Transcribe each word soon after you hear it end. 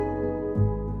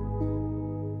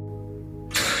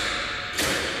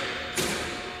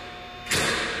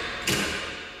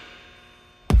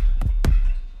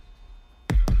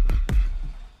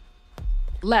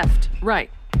Left, right,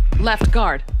 left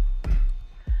guard.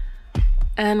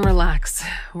 And relax.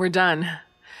 We're done.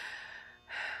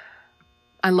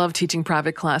 I love teaching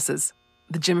private classes.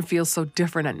 The gym feels so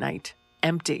different at night.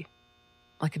 Empty.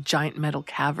 Like a giant metal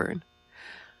cavern.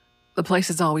 The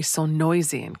place is always so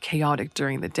noisy and chaotic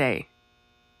during the day.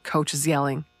 Coaches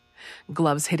yelling,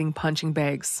 gloves hitting punching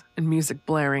bags, and music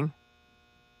blaring.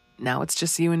 Now it's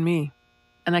just you and me,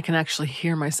 and I can actually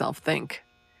hear myself think.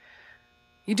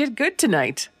 You did good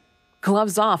tonight.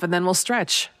 Gloves off and then we'll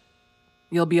stretch.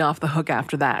 You'll be off the hook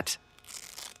after that.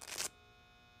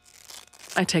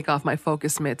 I take off my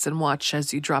focus mitts and watch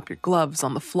as you drop your gloves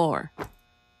on the floor.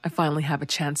 I finally have a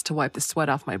chance to wipe the sweat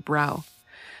off my brow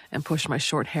and push my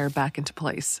short hair back into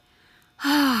place.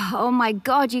 Oh my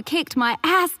God, you kicked my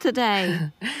ass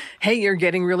today. Hey, you're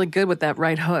getting really good with that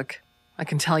right hook. I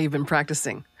can tell you've been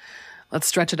practicing. Let's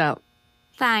stretch it out.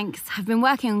 Thanks. I've been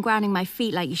working on grounding my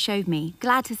feet like you showed me.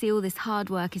 Glad to see all this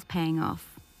hard work is paying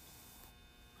off.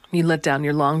 You let down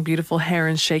your long, beautiful hair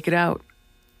and shake it out.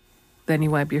 Then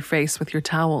you wipe your face with your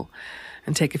towel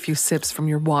and take a few sips from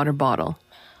your water bottle.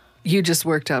 You just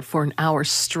worked out for an hour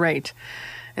straight,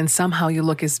 and somehow you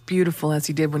look as beautiful as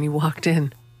you did when you walked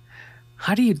in.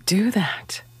 How do you do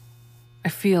that? I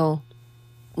feel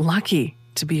lucky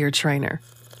to be your trainer.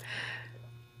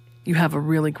 You have a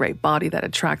really great body that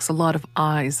attracts a lot of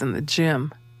eyes in the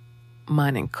gym,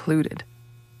 mine included.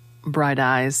 Bright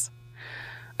eyes,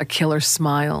 a killer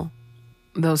smile,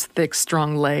 those thick,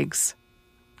 strong legs,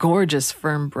 gorgeous,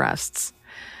 firm breasts.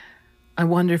 I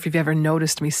wonder if you've ever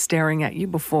noticed me staring at you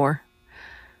before.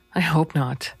 I hope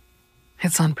not.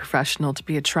 It's unprofessional to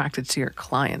be attracted to your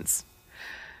clients.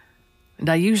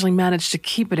 And I usually manage to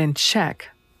keep it in check,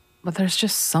 but there's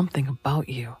just something about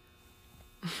you.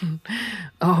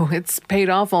 Oh, it's paid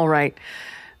off all right.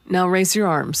 Now raise your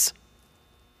arms.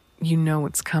 You know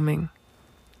it's coming.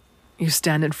 You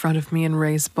stand in front of me and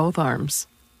raise both arms.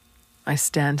 I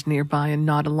stand nearby and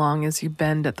nod along as you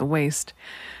bend at the waist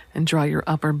and draw your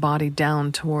upper body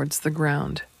down towards the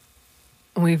ground.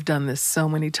 We've done this so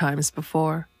many times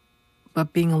before,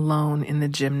 but being alone in the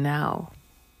gym now,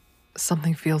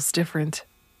 something feels different.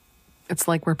 It's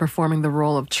like we're performing the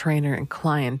role of trainer and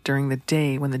client during the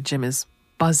day when the gym is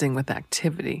buzzing with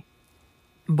activity.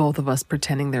 Both of us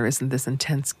pretending there isn't this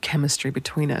intense chemistry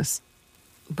between us.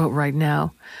 But right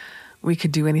now, we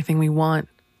could do anything we want,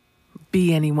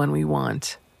 be anyone we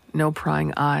want. No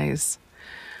prying eyes,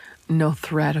 no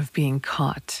threat of being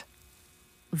caught.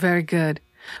 Very good.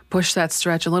 Push that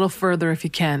stretch a little further if you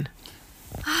can.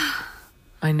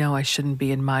 I know I shouldn't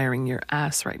be admiring your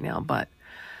ass right now, but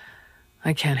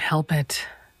I can't help it.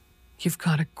 You've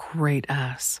got a great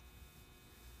ass.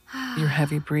 Your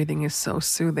heavy breathing is so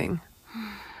soothing.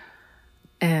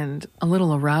 And a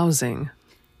little arousing.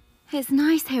 It's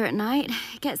nice here at night.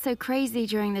 It gets so crazy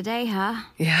during the day, huh?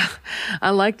 Yeah,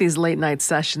 I like these late night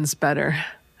sessions better.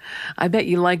 I bet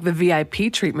you like the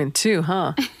VIP treatment too,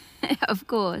 huh? Of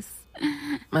course.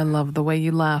 I love the way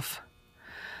you laugh.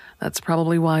 That's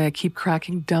probably why I keep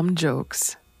cracking dumb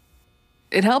jokes.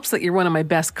 It helps that you're one of my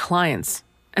best clients,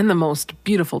 and the most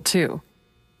beautiful too.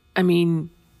 I mean,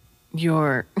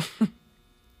 you're...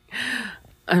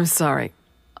 I'm sorry.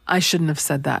 I shouldn't have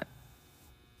said that.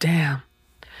 Damn.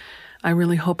 I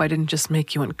really hope I didn't just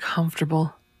make you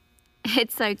uncomfortable.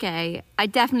 It's okay. I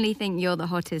definitely think you're the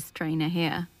hottest trainer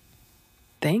here.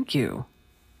 Thank you.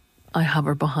 I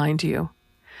hover behind you.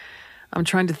 I'm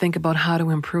trying to think about how to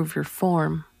improve your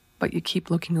form, but you keep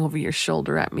looking over your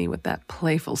shoulder at me with that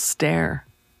playful stare.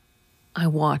 I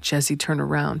watch as you turn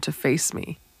around to face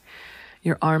me,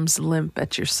 your arms limp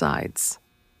at your sides.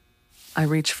 I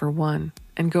reach for one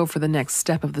and go for the next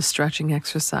step of the stretching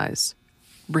exercise,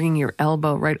 bringing your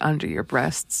elbow right under your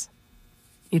breasts.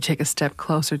 You take a step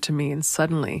closer to me and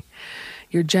suddenly,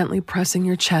 you're gently pressing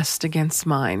your chest against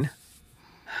mine.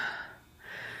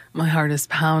 My heart is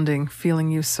pounding,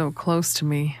 feeling you so close to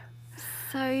me.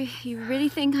 So, you really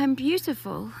think I'm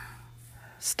beautiful?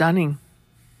 Stunning.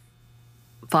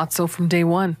 Thought so from day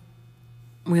one.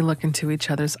 We look into each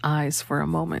other's eyes for a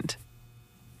moment,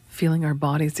 feeling our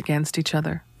bodies against each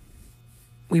other.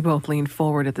 We both lean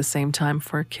forward at the same time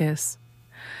for a kiss.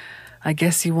 I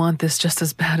guess you want this just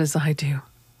as bad as I do.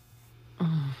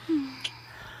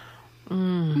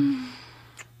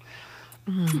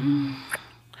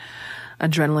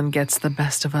 Adrenaline gets the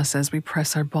best of us as we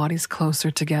press our bodies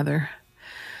closer together.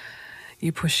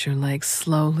 You push your legs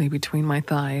slowly between my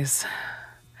thighs.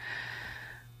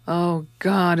 Oh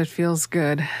God, it feels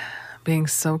good, being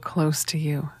so close to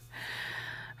you,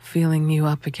 feeling you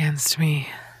up against me.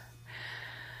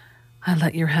 I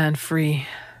let your hand free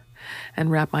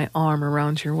and wrap my arm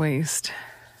around your waist.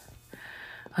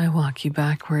 I walk you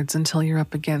backwards until you're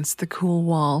up against the cool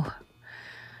wall.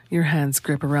 Your hands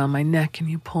grip around my neck and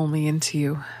you pull me into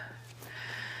you.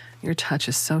 Your touch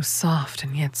is so soft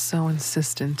and yet so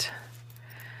insistent.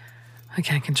 I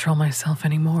can't control myself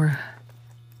anymore.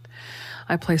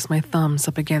 I place my thumbs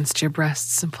up against your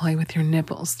breasts and play with your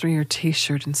nipples through your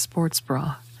t-shirt and sports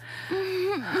bra.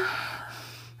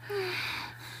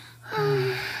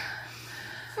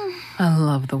 I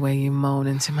love the way you moan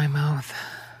into my mouth.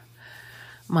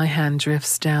 My hand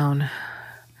drifts down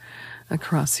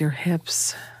across your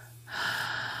hips,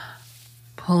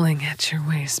 pulling at your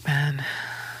waistband.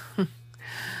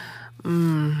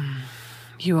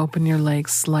 You open your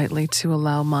legs slightly to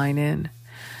allow mine in.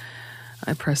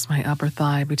 I press my upper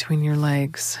thigh between your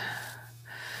legs.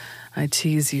 I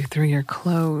tease you through your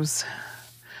clothes,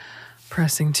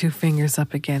 pressing 2 fingers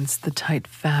up against the tight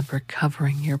fabric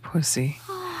covering your pussy.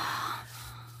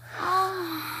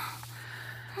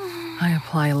 I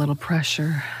apply a little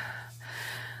pressure,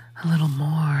 a little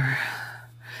more,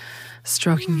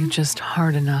 stroking you just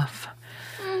hard enough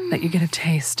that you get a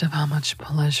taste of how much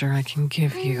pleasure I can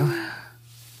give you.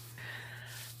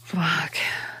 Fuck.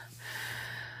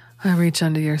 I reach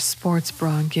under your sports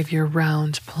bra and give your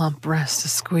round, plump breast a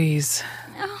squeeze.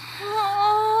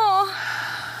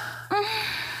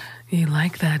 You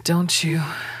like that, don't you?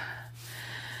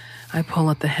 I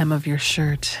pull at the hem of your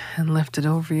shirt and lift it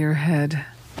over your head.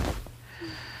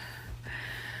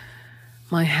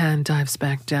 My hand dives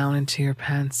back down into your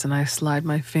pants and I slide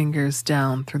my fingers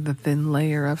down through the thin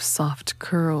layer of soft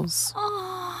curls.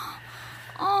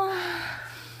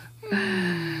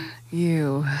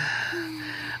 You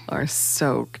are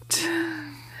soaked.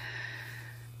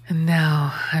 And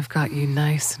now I've got you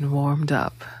nice and warmed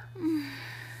up.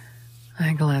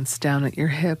 I glance down at your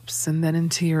hips and then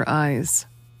into your eyes.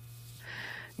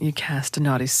 You cast a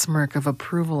naughty smirk of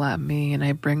approval at me and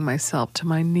I bring myself to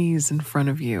my knees in front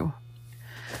of you.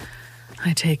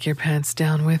 I take your pants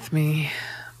down with me,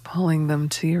 pulling them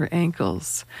to your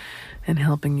ankles and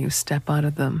helping you step out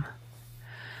of them.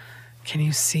 Can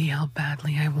you see how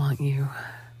badly I want you?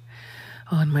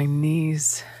 On my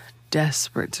knees,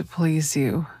 desperate to please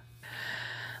you.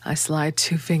 I slide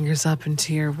 2 fingers up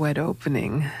into your wet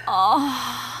opening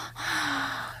and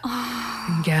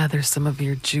gather some of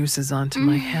your juices onto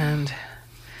my hand.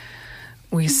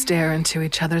 We stare into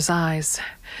each other's eyes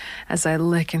as I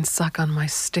lick and suck on my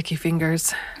sticky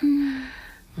fingers.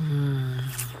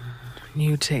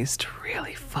 You taste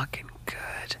really fucking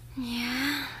good.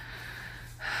 Yeah.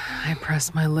 I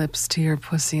press my lips to your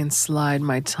pussy and slide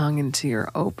my tongue into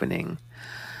your opening.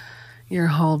 Your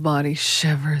whole body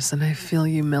shivers and I feel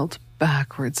you melt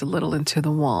backwards a little into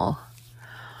the wall.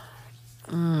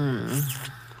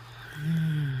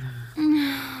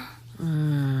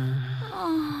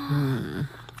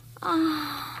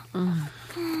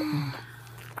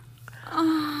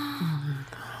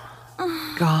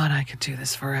 God, I could do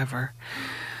this forever.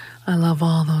 I love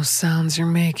all those sounds you're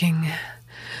making.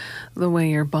 The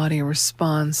way your body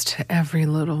responds to every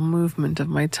little movement of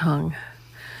my tongue.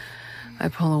 I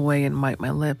pull away and wipe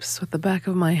my lips with the back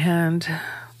of my hand.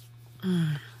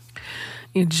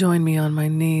 You join me on my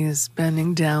knees,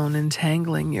 bending down and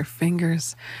tangling your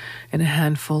fingers in a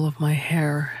handful of my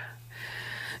hair.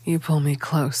 You pull me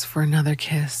close for another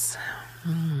kiss.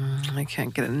 I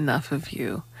can't get enough of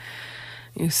you.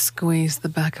 You squeeze the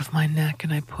back of my neck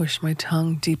and I push my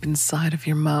tongue deep inside of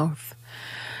your mouth,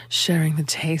 sharing the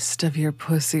taste of your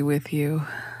pussy with you.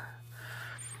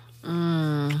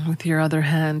 With your other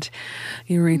hand,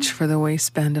 you reach for the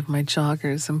waistband of my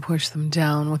joggers and push them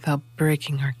down without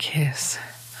breaking our kiss.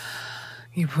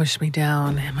 You push me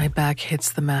down and my back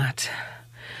hits the mat.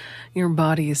 Your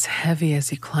body is heavy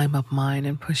as you climb up mine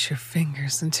and push your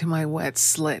fingers into my wet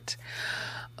slit.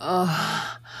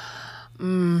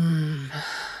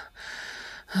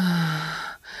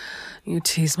 You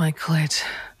tease my clit,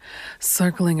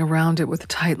 circling around it with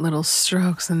tight little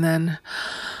strokes, and then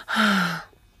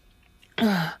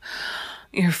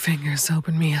your fingers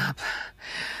open me up,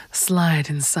 slide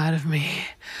inside of me.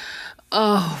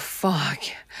 Oh, fuck.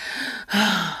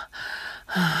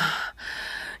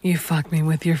 You fuck me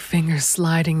with your fingers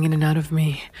sliding in and out of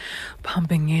me,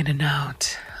 pumping in and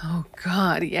out. Oh,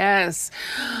 God, yes.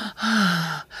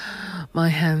 My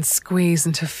hands squeeze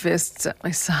into fists at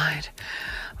my side.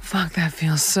 Fuck, that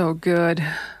feels so good.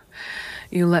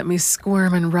 You let me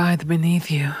squirm and writhe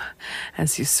beneath you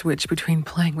as you switch between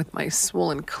playing with my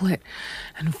swollen clit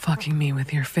and fucking me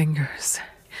with your fingers.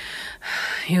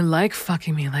 You like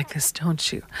fucking me like this,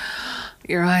 don't you?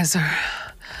 Your eyes are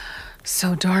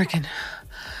so dark and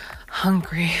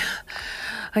hungry.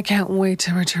 I can't wait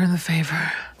to return the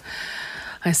favor.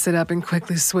 I sit up and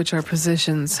quickly switch our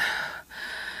positions.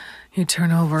 You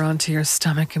turn over onto your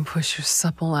stomach and push your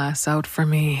supple ass out for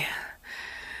me.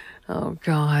 Oh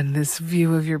God, this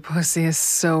view of your pussy is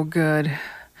so good.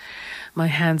 My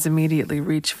hands immediately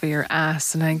reach for your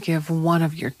ass and I give one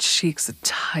of your cheeks a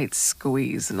tight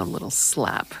squeeze and a little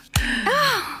slap.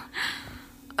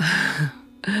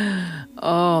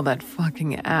 Oh, that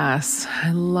fucking ass.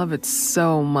 I love it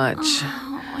so much.